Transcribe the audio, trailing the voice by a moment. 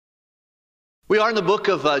We are in the book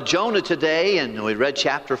of Jonah today, and we read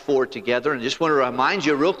chapter 4 together. And I just want to remind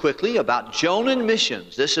you real quickly about Jonah and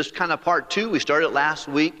missions. This is kind of part 2. We started last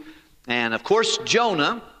week. And of course,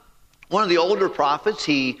 Jonah, one of the older prophets,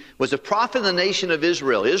 he was a prophet in the nation of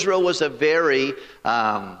Israel. Israel was a very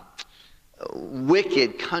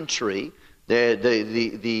wicked country.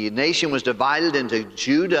 The nation was divided into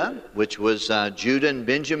Judah, which was Judah and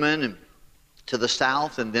Benjamin and to the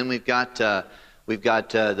south. And then we've got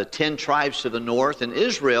the 10 tribes to the north, and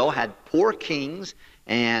Israel had poor kings,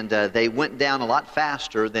 and they went down a lot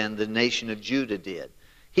faster than the nation of Judah did.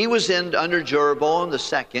 He was under Jeroboam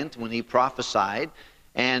II when he prophesied,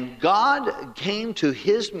 and God came to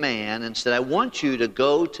his man and said, I want you to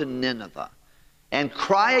go to Nineveh and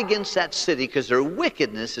cry against that city because their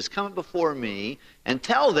wickedness is coming before me, and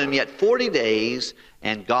tell them yet 40 days,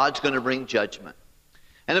 and God's going to bring judgment.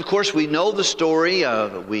 And of course, we know the story.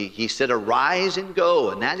 He said, arise and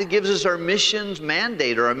go. And that gives us our missions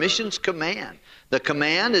mandate, or our missions command. The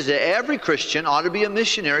command is that every Christian ought to be a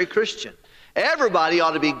missionary Christian. Everybody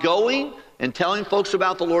ought to be going and telling folks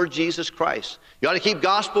about the Lord Jesus Christ. You ought to keep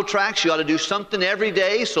gospel tracts. You ought to do something every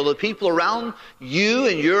day so the people around you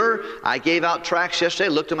and I gave out tracts yesterday.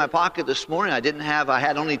 I looked in my pocket this morning. I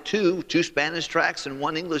had only two Spanish tracts and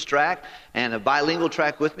one English tract and a bilingual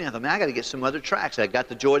tract with me. I thought, man, I got to get some other tracts. I got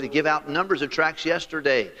the joy to give out numbers of tracts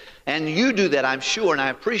yesterday. And you do that, I'm sure, and I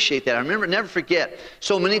appreciate that. I remember, never forget,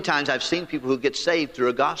 so many times I've seen people who get saved through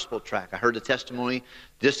a gospel tract. I heard a testimony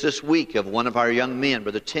just this week of one of our young men,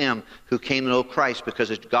 Brother Tim, who came to know Christ because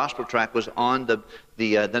his gospel tract was on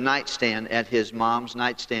the nightstand at his mom's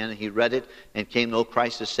nightstand, and he read it and came to know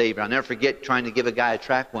Christ as Savior. I'll never forget trying to give a guy a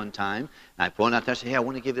tract one time, and I pointed out there and said, hey, I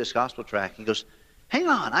want to give you this gospel tract. He goes, hang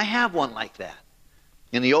on, I have one like that.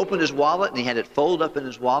 And he opened his wallet, and he had it folded up in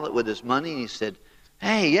his wallet with his money, and he said,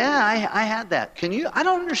 hey, yeah, I had that. I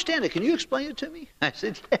don't understand it. Can you explain it to me? I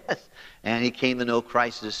said, yes. And he came to know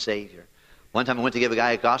Christ as Savior. One time I went to give a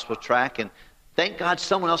guy a gospel tract, and thank God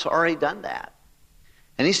someone else had already done that.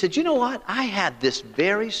 And he said, you know what? I had this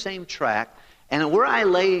very same tract, and where I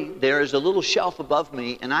lay there is a little shelf above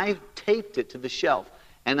me, and I taped it to the shelf,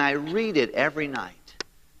 and I read it every night.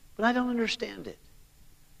 But I don't understand it.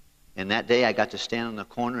 And that day I got to stand on the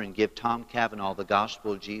corner and give Tom Cavanaugh the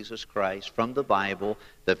gospel of Jesus Christ from the Bible,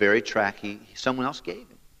 the very tract someone else gave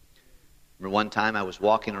him. Remember one time I was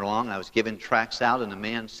walking along, and I was giving tracts out, and a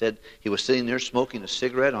man said he was sitting there smoking a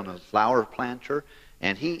cigarette on a flower planter,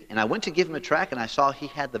 and I went to give him a tract, and I saw he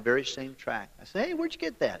had the very same tract. I said, hey, where'd you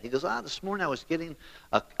get that? He goes, this morning I was getting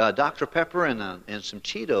a Dr. Pepper and some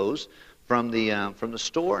Cheetos from the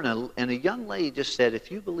store, and a young lady just said, if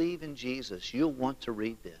you believe in Jesus, you'll want to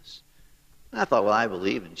read this. And I thought, well, I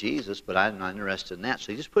believe in Jesus, but I'm not interested in that.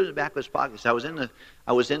 So he just put it in the back of his pocket. So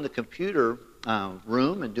I was in the computer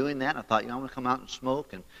room and doing that. I thought, I'm going to come out and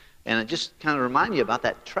smoke and it just kind of remind you about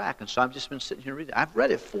that tract. And so I've just been sitting here reading it. I've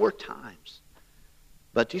read it 4 times.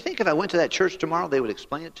 But do you think if I went to that church tomorrow, they would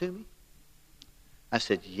explain it to me? I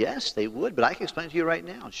said, yes, they would, but I can explain it to you right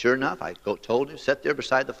now. And sure enough, I told him, sat there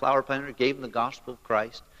beside the flower planter, gave him the gospel of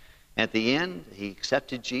Christ. At the end, he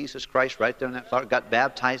accepted Jesus Christ right there on that flower, got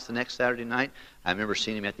baptized the next Saturday night. I remember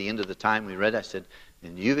seeing him at the end of the time we read. I said,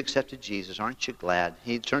 and you've accepted Jesus, aren't you glad?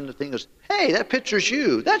 He turned the thing and goes, hey, that picture's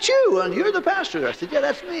you. That's you, and you're the pastor. I said, yeah,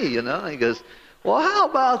 that's me, He goes, well, how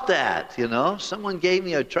about that, Someone gave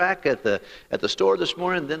me a tract at the store this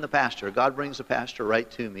morning, and then the pastor. God brings the pastor right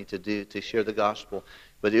to me to share the gospel.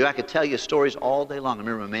 But I could tell you stories all day long. I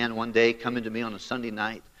remember a man one day coming to me on a Sunday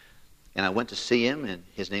night, and I went to see him, and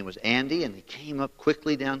his name was Andy, and he came up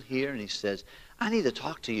quickly down here, and he says, I need to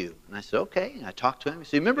talk to you. And I said, okay. And I talked to him. He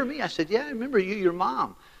said, remember me? I said, yeah, I remember you. Your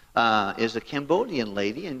mom is a Cambodian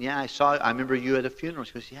lady, and yeah, I remember you at a funeral.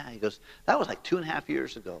 He goes, yeah. He goes, that was like 2.5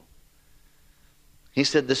 years ago. He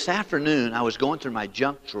said, this afternoon, I was going through my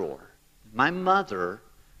junk drawer. My mother,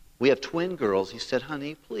 we have twin girls. He said,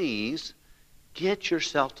 honey, please get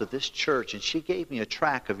yourself to this church. And she gave me a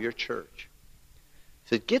tract of your church.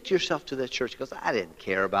 He said, get yourself to that church. He goes, I didn't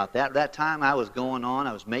care about that. At that time, I was going on.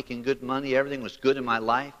 I was making good money. Everything was good in my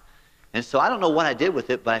life. And so I don't know what I did with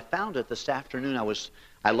it, but I found it this afternoon.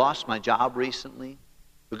 I lost my job recently.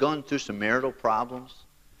 We're going through some marital problems.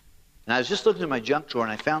 And I was just looking in my junk drawer,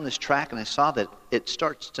 and I found this tract, and I saw that it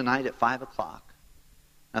starts tonight at 5 o'clock.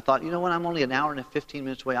 And I thought, you know what, I'm only an hour and 15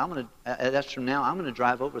 minutes away. That's from now. I'm going to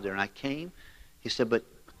drive over there. And I came. He said, but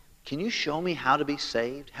can you show me how to be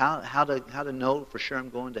saved? How to know for sure I'm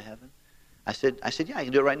going to heaven? I said, yeah, I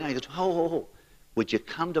can do it right now. He goes, ho. Would you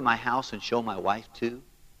come to my house and show my wife too?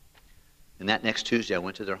 And that next Tuesday, I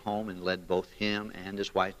went to their home and led both him and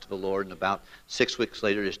his wife to the Lord. And about 6 weeks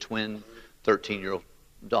later, his twin 13-year-old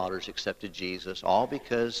daughters accepted Jesus, all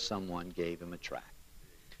because someone gave him a tract.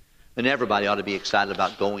 And everybody ought to be excited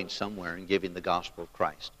about going somewhere and giving the gospel of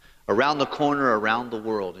Christ. Around the corner, around the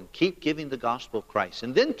world, and keep giving the gospel of Christ.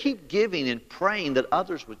 And then keep giving and praying that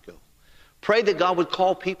others would go. Pray that God would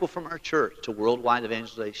call people from our church to worldwide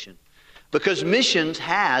evangelization. Because missions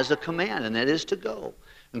has a command, and that is to go.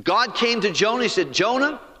 And God came to Jonah. He said,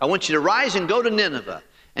 Jonah, I want you to rise and go to Nineveh.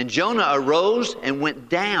 And Jonah arose and went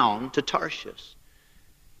down to Tarshish.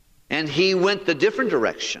 And he went the different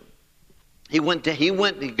direction.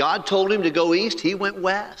 God told him to go east. He went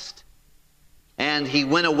west. And he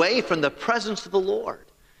went away from the presence of the Lord.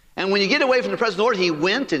 And when you get away from the presence of the Lord, he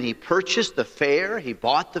went and he purchased the fare. He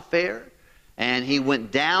bought the fare. And he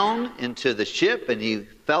went down into the ship and he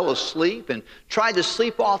fell asleep and tried to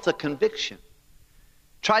sleep off the conviction.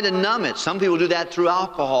 Tried to numb it. Some people do that through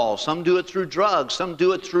alcohol. Some do it through drugs. Some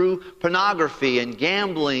do it through pornography and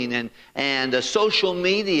gambling and social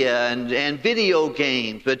media and video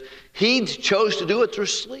games. But he chose to do it through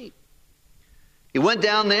sleep. He went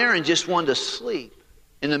down there and just wanted to sleep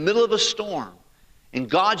in the middle of a storm. And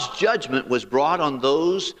God's judgment was brought on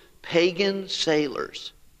those pagan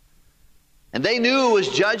sailors. And they knew it was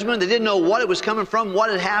judgment. They didn't know what it was coming from,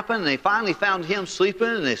 what had happened. And they finally found him sleeping.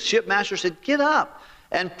 And the shipmaster said, get up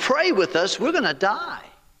and pray with us. We're going to die.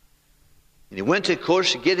 And he went to, of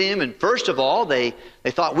course, to get him. And first of all, they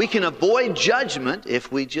thought we can avoid judgment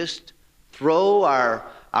if we just throw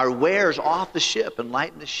our wares off the ship and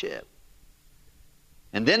lighten the ship.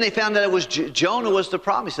 And then they found that it was Jonah was the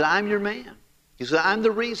problem. He said, I'm your man. He said, I'm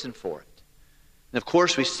the reason for it. And of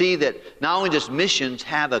course, we see that not only does missions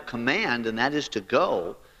have a command, and that is to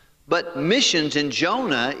go, but missions in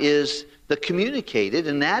Jonah is the communicated,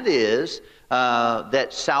 and that is that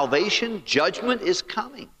salvation, judgment is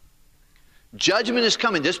coming. Judgment is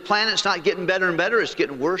coming. This planet's not getting better and better. It's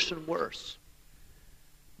getting worse and worse.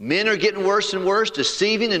 Men are getting worse and worse,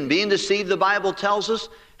 deceiving and being deceived. The Bible tells us,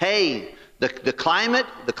 hey, the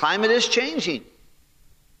climate is changing.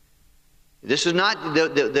 This is not,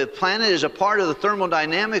 the planet is a part of the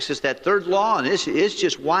thermodynamics. It's that third law, and it's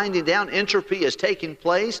just winding down. Entropy is taking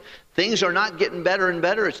place. Things are not getting better and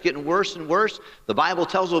better. It's getting worse and worse. The Bible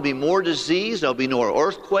tells there will be more disease. There'll be more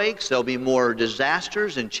earthquakes. There'll be more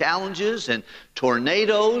disasters and challenges and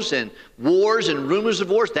tornadoes and wars and rumors of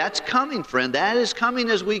wars. That's coming, friend. That is coming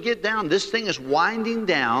as we get down. This thing is winding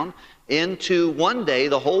down into one day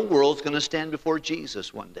the whole world's going to stand before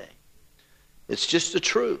Jesus one day. It's just the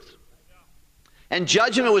truth. And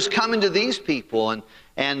judgment was coming to these people,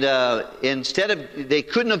 and instead of, they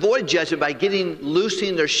couldn't avoid judgment by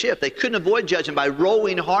loosing their ship. They couldn't avoid judgment by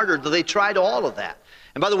rowing harder. They tried all of that.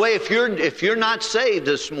 And by the way, if you're not saved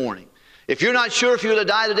this morning, if you're not sure if you were to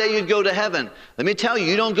die today, you'd go to heaven. Let me tell you,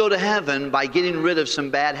 you don't go to heaven by getting rid of some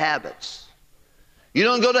bad habits. You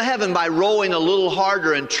don't go to heaven by rowing a little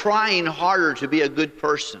harder and trying harder to be a good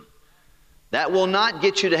person. That will not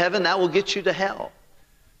get you to heaven. That will get you to hell.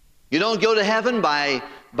 You don't go to heaven by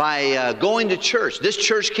going to church. This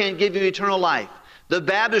church can't give you eternal life. The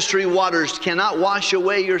baptistry waters cannot wash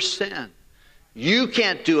away your sin. You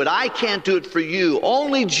can't do it. I can't do it for you.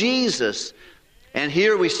 Only Jesus. And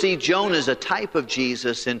here we see Jonah as a type of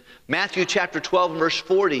Jesus. In Matthew chapter 12, verse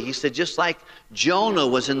 40, he said, just like Jonah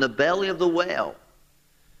was in the belly of the whale,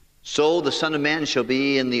 so the Son of Man shall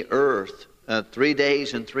be in the earth 3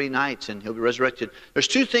 days and 3 nights, and he'll be resurrected. There's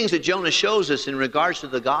two things that Jonah shows us in regards to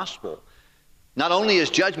the gospel. Not only is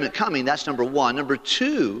judgment coming, that's number one. Number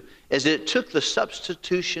two is that it took the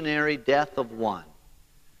substitutionary death of one.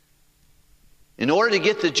 In order to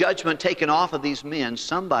get the judgment taken off of these men,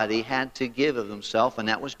 somebody had to give of himself, and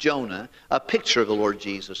that was Jonah, a picture of the Lord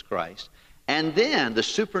Jesus Christ. And then the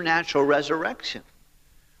supernatural resurrection.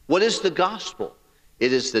 What is the gospel?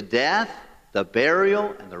 It is the death, the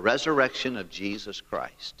burial, and the resurrection of Jesus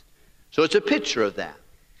Christ. So it's a picture of that.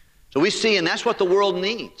 So we see, and that's what the world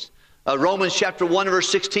needs. Romans chapter 1, verse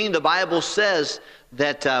 16, the Bible says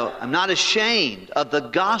that I'm not ashamed of the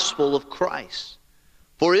gospel of Christ.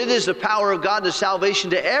 For it is the power of God to salvation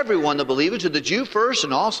to everyone that believeth, to the Jew first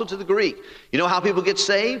and also to the Greek. You know how people get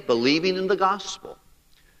saved? Believing in the gospel.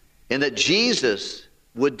 And that Jesus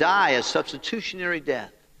would die a substitutionary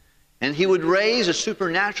death. And he would raise a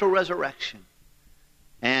supernatural resurrection.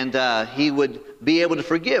 And he would be able to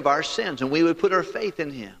forgive our sins. And we would put our faith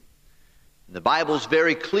in him. And the Bible is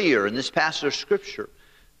very clear in this passage of Scripture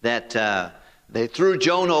that they threw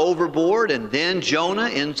Jonah overboard. And then Jonah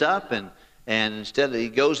ends up and instead he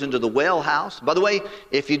goes into the whale house. By the way,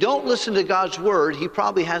 if you don't listen to God's word, he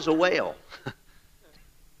probably has a whale.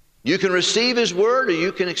 You can receive his word or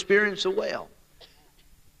you can experience a whale.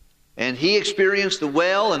 And he experienced the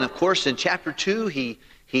whale, and of course in chapter 2 he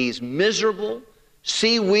He's miserable.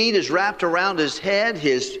 Seaweed is wrapped around his head.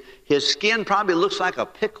 His skin probably looks like a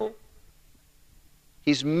pickle.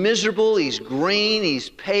 He's miserable. He's green. He's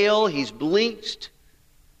pale. He's bleached.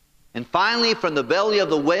 And finally, from the belly of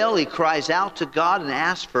the whale, he cries out to God and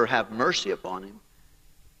asks for have mercy upon him.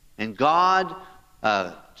 And God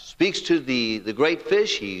speaks to the great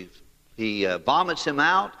fish. He vomits him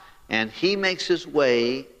out, and he makes his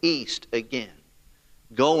way east again,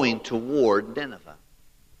 going toward Nineveh.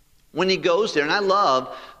 When he goes there, and I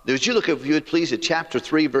love, would you look, if you would please, at chapter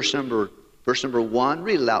 3, verse number 1.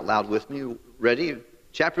 Read it out loud with me. Ready?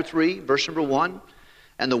 Chapter 3, verse number 1.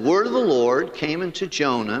 And the word of the Lord came unto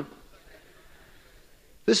Jonah.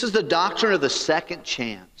 This is the doctrine of the second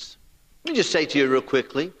chance. Let me just say to you real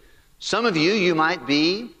quickly. Some of you might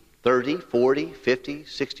be 30, 40, 50,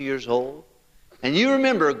 60 years old. And you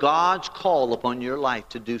remember God's call upon your life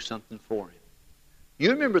to do something for Him.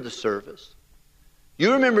 You remember the service.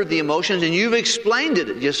 You remember the emotions, and you've explained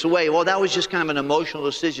it just away. Well, that was just kind of an emotional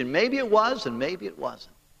decision. Maybe it was, and maybe it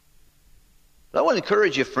wasn't. But I want to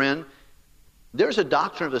encourage you, friend, there's a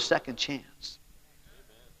doctrine of the second chance.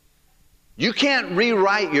 You can't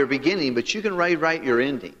rewrite your beginning, but you can rewrite your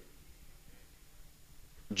ending.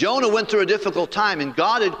 Jonah went through a difficult time, and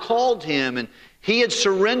God had called him, and he had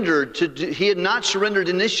surrendered. He had not surrendered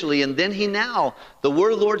initially, and then the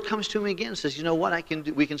word of the Lord comes to him again and says, you know what,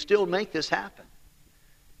 we can still make this happen.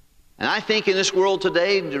 And I think in this world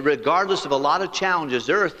today, regardless of a lot of challenges,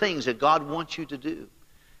 there are things that God wants you to do.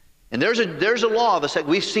 And there's a law of a second.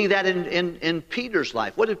 We see that in Peter's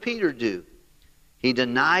life. What did Peter do? He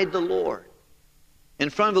denied the Lord in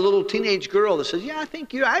front of a little teenage girl that says, yeah,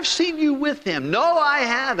 I've seen you with him. No, I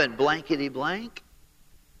haven't, blankety blank.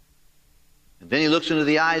 And then he looks into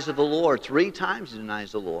the eyes of the Lord. 3 times he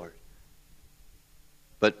denies the Lord.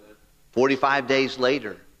 But 45 days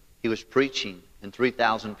later, he was preaching, and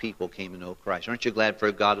 3,000 people came to know Christ. Aren't you glad for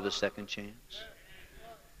a God of the second chance?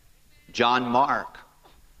 John Mark,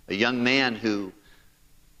 a young man who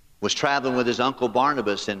was traveling with his uncle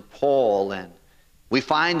Barnabas and Paul, and we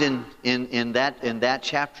find in that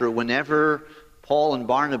chapter, whenever Paul and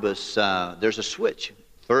Barnabas, there's a switch.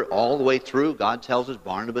 All the way through, God tells us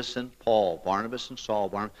Barnabas and Paul, Barnabas and Saul.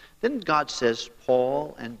 Then God says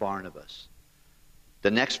Paul and Barnabas.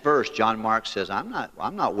 The next verse, John Mark says, I'm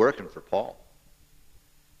not working for Paul.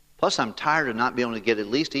 Plus, I'm tired of not being able to get at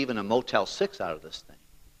least even a Motel 6 out of this thing.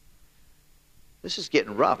 This is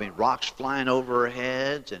getting rough. I mean, rocks flying over our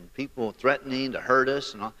heads and people threatening to hurt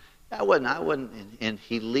us and all. I wouldn't. And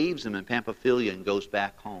he leaves them in Pamphylia and goes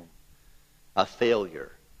back home. A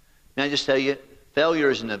failure. May I just tell you, failure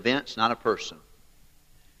is an event, it's not a person.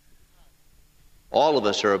 All of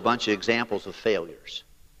us are a bunch of examples of failures.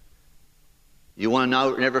 You want to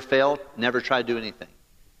know never failed? Never try to do anything.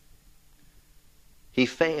 He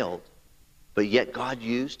failed, but yet God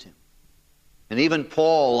used him. And even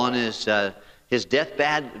Paul on his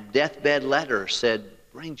deathbed letter said,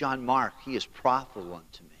 bring John Mark, he is profitable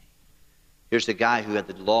unto me. Here's the guy who had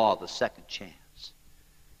the law of the second chance.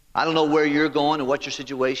 I don't know where you're going and what's your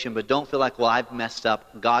situation, but don't feel like, well, I've messed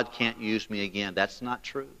up. God can't use me again. That's not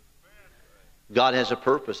true. God has a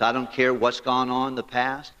purpose. I don't care what's gone on in the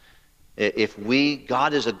past.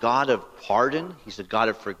 God is a God of pardon. He's a God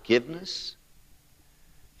of forgiveness.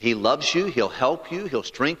 He loves you. He'll help you. He'll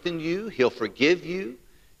strengthen you. He'll forgive you.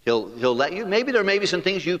 He'll let you. Maybe there may be some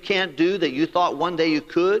things you can't do that you thought one day you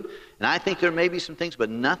could. And I think there may be some things, but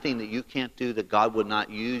nothing that you can't do that God would not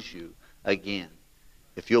use you again.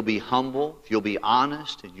 If you'll be humble, if you'll be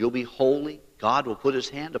honest, and you'll be holy, God will put His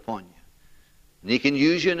hand upon you. And He can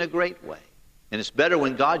use you in a great way. And it's better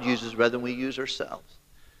when God uses rather than we use ourselves.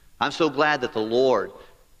 I'm so glad that the Lord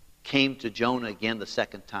came to Jonah again the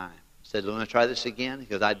second time. He said, "Do you want to try this again?" He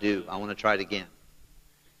goes, "I do. I want to try it again."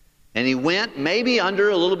 And he went, maybe under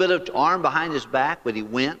a little bit of arm behind his back, but he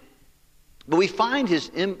went. But we find his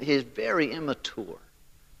very immature.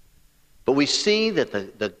 But we see that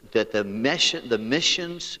the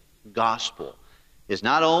missions gospel is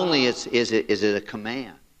not only is it a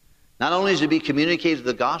command, not only is it to be communicated to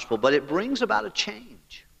the gospel, but it brings about a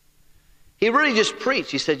change. He really just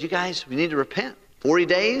preached. He said, "You guys, we need to repent. 40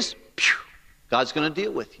 days, God's going to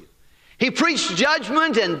deal with you." He preached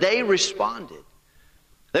judgment, and they responded.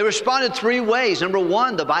 They responded 3 ways. Number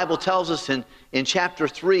 1, the Bible tells us in chapter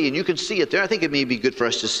 3, and you can see it there. I think it may be good for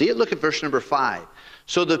us to see it. Look at verse number 5.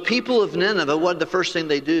 So the people of Nineveh, what the first thing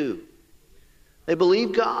they do? They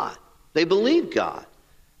believe God. They believe God.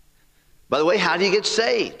 By the way, how do you get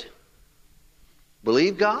saved?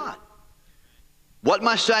 Believe God. What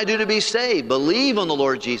must I do to be saved? Believe on the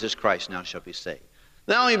Lord Jesus Christ, now shall be saved.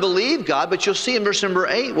 Not only believe God, but you'll see in verse number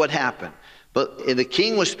 8 what happened. But the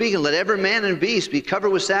king was speaking, let every man and beast be covered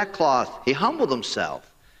with sackcloth. He humbled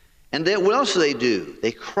himself. And then what else do?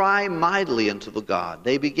 They cry mightily unto the God.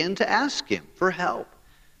 They begin to ask him for help.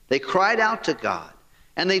 They cried out to God.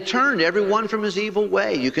 And they turned every one from his evil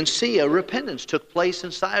way. You can see a repentance took place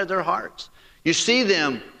inside of their hearts. You see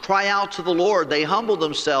them cry out to the Lord. They humbled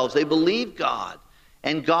themselves. They believed God.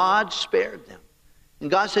 And God spared them.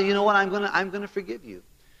 And God said, you know what, I'm going to forgive you.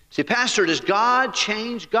 See, Pastor, does God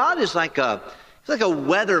change? God is like a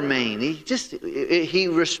weather vane. He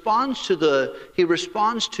responds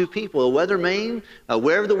to people. A weather vane,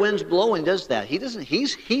 wherever the wind's blowing, does that.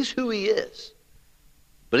 He's who he is.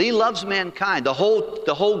 But he loves mankind. The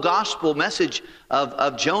whole gospel message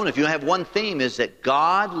of Jonah, if you have one theme, is that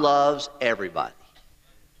God loves everybody.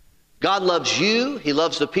 God loves you. He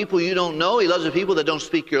loves the people you don't know. He loves the people that don't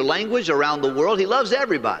speak your language around the world. He loves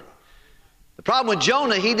everybody. The problem with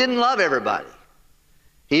Jonah, he didn't love everybody.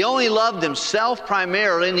 He only loved himself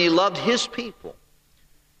primarily, and he loved his people.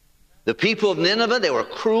 The people of Nineveh, they were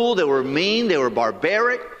cruel, they were mean, they were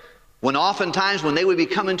barbaric. Oftentimes when they would be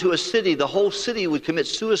coming to a city, the whole city would commit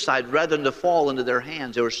suicide rather than to fall into their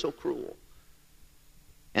hands. They were so cruel.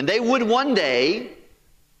 And they would one day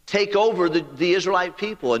take over the Israelite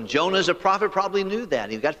people. And Jonah as a prophet probably knew that.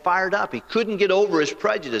 He got fired up. He couldn't get over his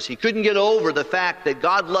prejudice. He couldn't get over the fact that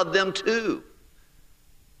God loved them too.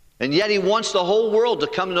 And yet he wants the whole world to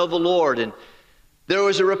come to know the Lord. And there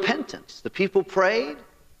was a repentance. The people prayed.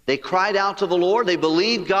 They cried out to the Lord. They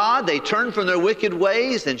believed God. They turned from their wicked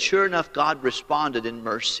ways. And sure enough, God responded in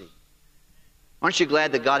mercy. Aren't you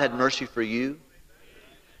glad that God had mercy for you?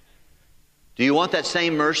 Do you want that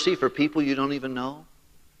same mercy for people you don't even know?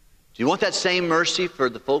 Do you want that same mercy for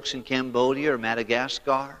the folks in Cambodia or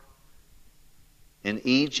Madagascar, in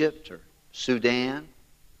Egypt or Sudan?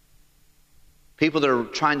 People that are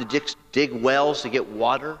trying to dig wells to get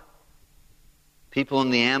water. People in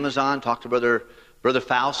the Amazon. Talked to Brother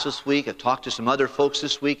Faust this week. I've talked to some other folks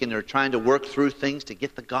this week, and they're trying to work through things to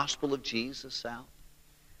get the gospel of Jesus out.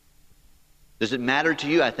 Does it matter to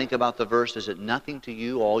you? I think about the verse, is it nothing to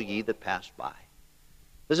you, all ye that pass by?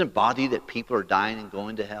 Doesn't it bother you that people are dying and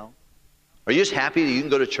going to hell? Are you just happy that you can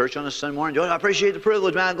go to church on a Sunday morning? I appreciate the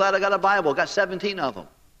privilege, man. I'm glad I got a Bible. I got 17 of them.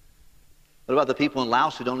 What about the people in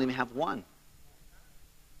Laos who don't even have one?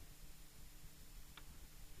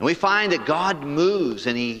 And we find that God moves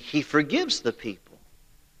and He forgives the people.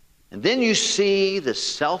 And then you see the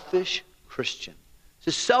selfish Christian,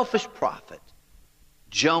 the selfish prophet,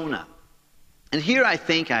 Jonah. And here I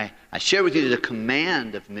think I share with you the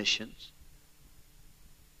command of missions.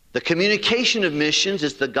 The communication of missions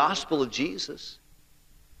is the gospel of Jesus.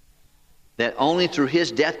 That only through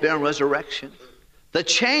His death, burial, and resurrection. The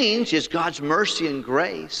change is God's mercy and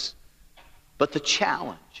grace. But the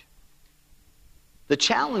challenge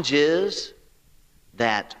is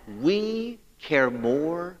that we care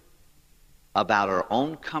more about our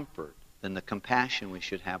own comfort than the compassion we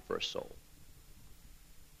should have for a soul.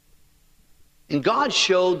 And God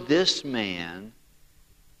showed this man,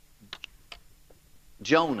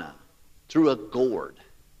 Jonah, through a gourd.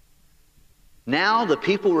 Now the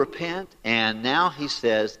people repent, and now he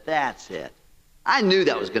says, that's it. I knew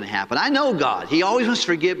that was going to happen. I know God. He always wants to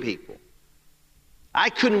forgive people. I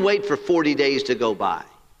couldn't wait for 40 days to go by.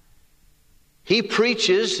 He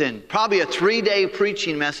preaches, and probably a 3-day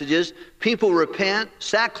preaching messages. People repent,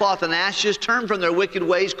 sackcloth and ashes, turn from their wicked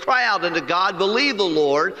ways, cry out unto God, believe the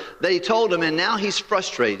Lord that He told him, and now he's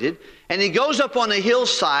frustrated. And he goes up on a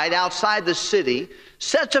hillside outside the city,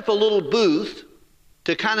 sets up a little booth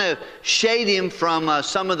to kind of shade him from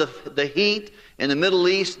some of the heat in the Middle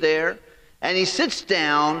East there. And he sits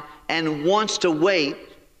down and wants to wait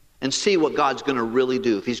and see what God's going to really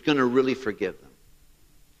do, if He's going to really forgive them.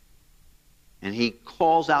 And he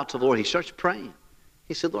calls out to the Lord. He starts praying.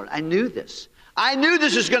 He said, Lord, I knew this. I knew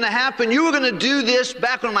this was going to happen. You were going to do this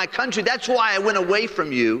back in my country. That's why I went away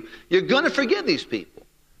from you. You're going to forgive these people.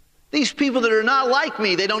 These people that are not like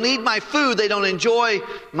me. They don't eat my food. They don't enjoy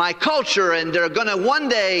my culture. And they're going to one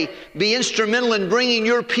day be instrumental in bringing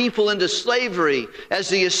your people into slavery as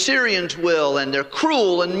the Assyrians will. And they're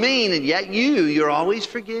cruel and mean. And yet you're always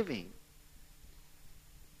forgiving.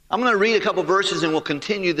 I'm going to read a couple verses and we'll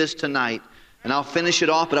continue this tonight. And I'll finish it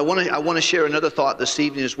off, but I want to share another thought this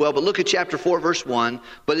evening as well. But look at chapter 4, verse 1.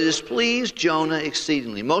 But it has pleased Jonah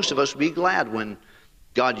exceedingly. Most of us would be glad when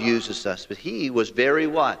God uses us. But he was very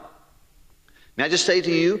what? May I just say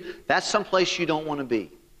to you, that's someplace you don't want to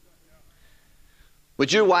be.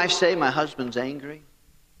 Would your wife say, my husband's angry?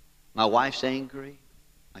 My wife's angry?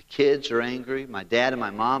 My kids are angry? My dad and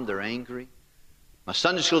my mom, they're angry? My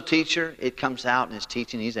Sunday school teacher, it comes out in his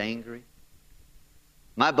teaching, he's angry.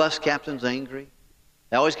 My bus captain's angry.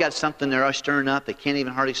 They always got something they're stirring up. They can't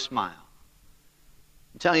even hardly smile.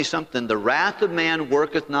 I'm telling you something. The wrath of man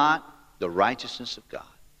worketh not the righteousness of God.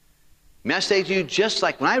 May I say to you, just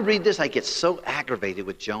like when I read this, I get so aggravated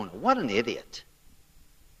with Jonah. What an idiot.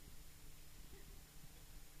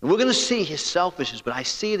 And we're going to see his selfishness, but I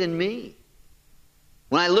see it in me.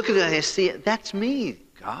 When I look at it, I see it. That's me.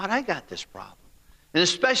 God, I got this problem. And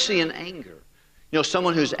especially in anger. You know,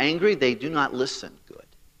 someone who's angry, they do not listen good.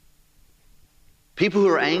 People who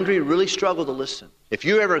are angry really struggle to listen. If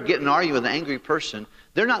you ever get in an argument with an angry person,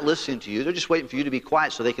 they're not listening to you. They're just waiting for you to be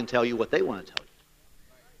quiet so they can tell you what they want to tell you.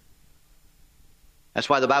 That's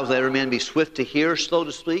why the Bible says every man be swift to hear, slow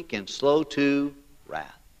to speak, and slow to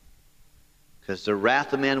wrath. Because the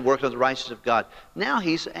wrath of man worketh the righteousness of God. Now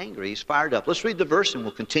he's angry. He's fired up. Let's read the verse and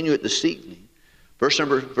we'll continue it this evening. Verse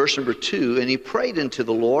number 2, and he prayed unto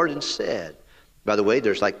the Lord and said, by the way,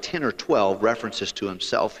 there's like 10 or 12 references to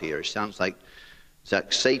himself here. It sounds like it's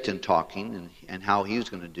like Satan talking and how he was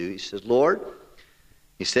going to do. He says, Lord,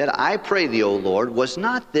 he said, I pray thee, O Lord, was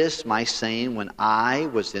not this my saying when I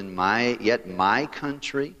was in my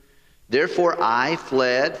country? Therefore I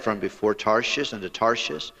fled from before Tarshish unto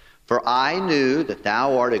Tarshish. For I knew that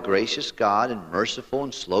thou art a gracious God and merciful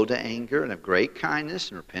and slow to anger and of great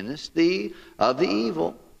kindness and repentest thee of the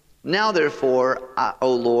evil. Now therefore,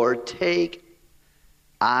 O Lord, take,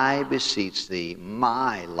 I beseech thee,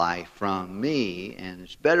 my life from me, and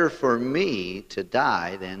it's better for me to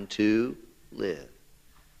die than to live.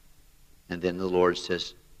 And then the Lord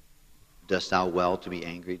says, dost thou well to be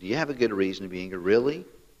angry? Do you have a good reason to be angry? Really?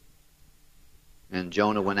 And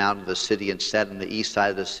Jonah went out of the city and sat on the east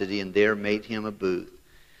side of the city, and there made him a booth.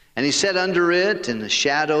 And he sat under it in the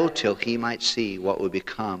shadow till he might see what would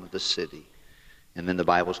become of the city. And then the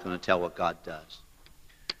Bible's going to tell what God does.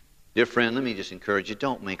 Dear friend, let me just encourage you,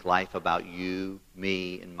 don't make life about you,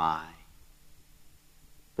 me, and my.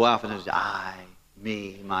 Boy, often it's I,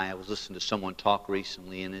 me, my. I was listening to someone talk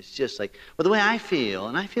recently, and it's just like, well, the way I feel,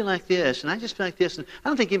 and I feel like this, and I just feel like this, and I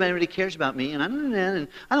don't think anybody really cares about me, and I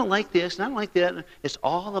don't like this, and I don't like that. And it's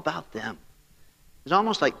all about them. It's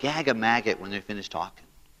almost like gag a maggot when they're finished talking.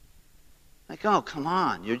 Like, oh, come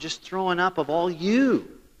on, you're just throwing up of all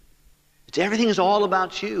you. Everything is all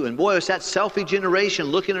about you. And boy, it's that selfie generation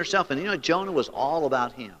looking at herself. And you know, Jonah was all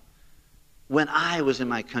about him. When I was in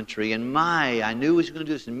my country, and I knew he was going to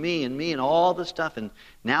do this, and me, and all the stuff. And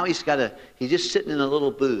now he's just sitting in a little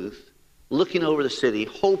booth, looking over the city,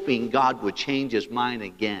 hoping God would change his mind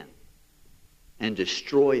again and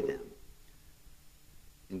destroy them.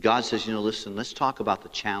 And God says, you know, listen, let's talk about the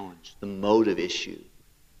challenge, the motive issue.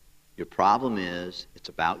 Your problem is, it's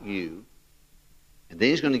about you. And then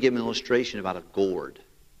he's going to give him an illustration about a gourd.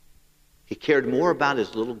 He cared more about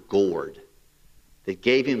his little gourd that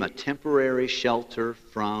gave him a temporary shelter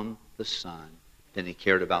from the sun than he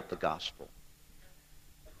cared about the gospel.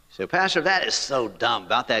 So, Pastor, that is so dumb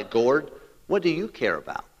about that gourd. What do you care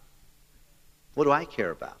about? What do I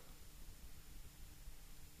care about?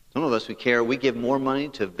 Some of us, we give more money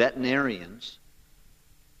to veterinarians.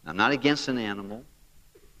 I'm not against an animal.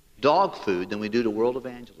 Dog food than we do to world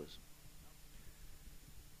evangelism.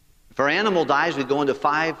 If our animal dies, we go into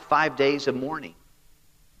five days of mourning.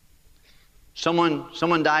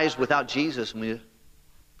 Someone dies without Jesus, and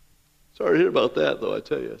sorry to hear about that, though, I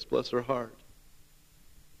tell you, bless their heart.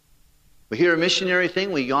 We hear a missionary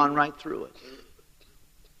thing, we yawn right through it.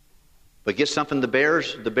 But get something, the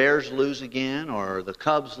Bears lose again, or the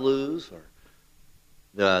Cubs lose, or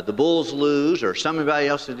the Bulls lose, or somebody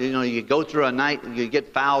else, you know, you go through a night and you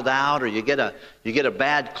get fouled out, or you get a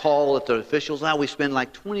bad call at the officials. Now we spend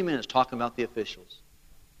like 20 minutes talking about the officials.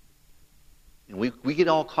 And we get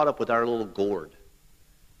all caught up with our little gourd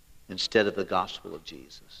instead of the gospel of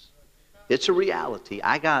Jesus. It's a reality.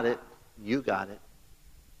 I got it. You got it.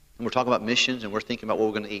 And we're talking about missions, and we're thinking about what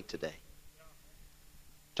we're going to eat today.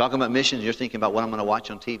 Talking about missions, you're thinking about what I'm going to watch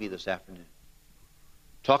on TV this afternoon.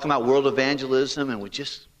 Talking about world evangelism, and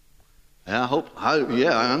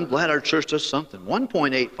I'm glad our church does something.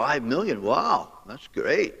 1.85 million, wow, that's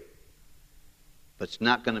great. But it's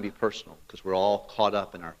not going to be personal, because we're all caught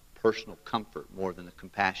up in our personal comfort more than the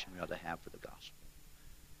compassion we ought to have for the gospel.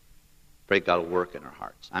 Pray God will work in our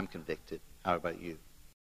hearts. I'm convicted. How about you?